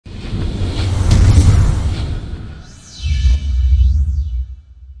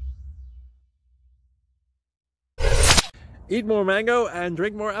Eat more mango and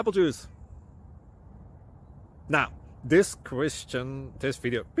drink more apple juice. Now, this video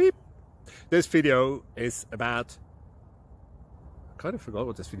is about... I kind of forgot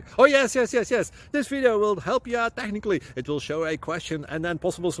what this video... Oh, yes. This video will help you out technically. It will show a question and then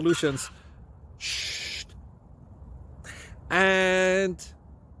possible solutions. Shh. And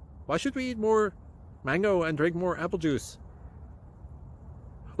why should we eat more mango and drink more apple juice?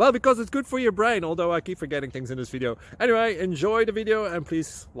 Well, because it's good for your brain, although I keep forgetting things in this video. Anyway, enjoy the video and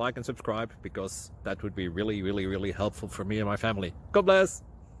please like and subscribe, because that would be really helpful for me and my family. God bless!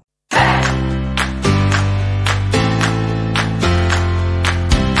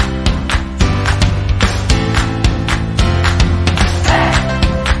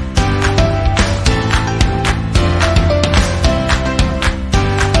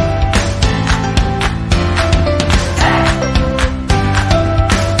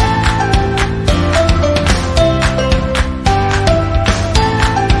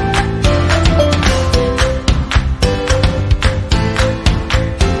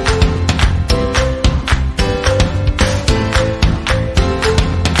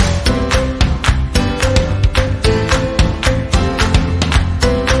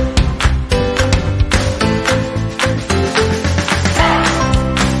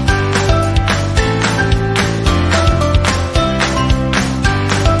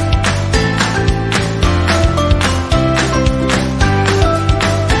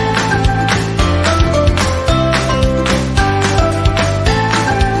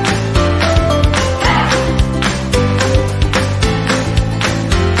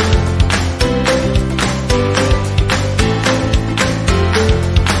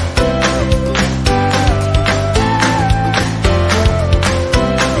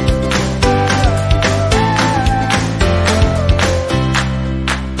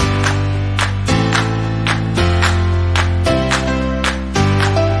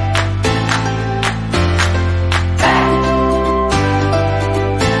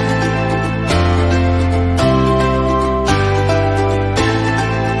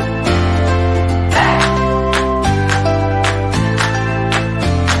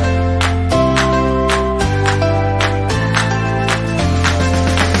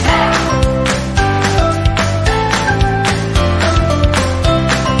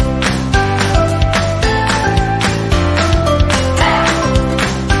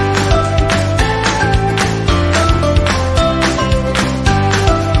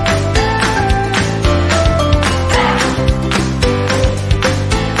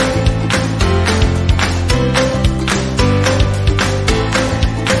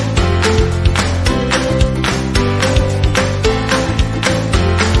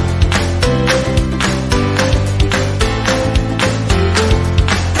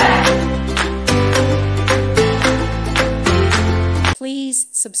 Please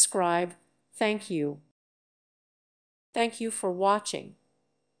subscribe. Thank you. Thank you for watching.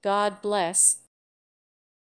 God bless.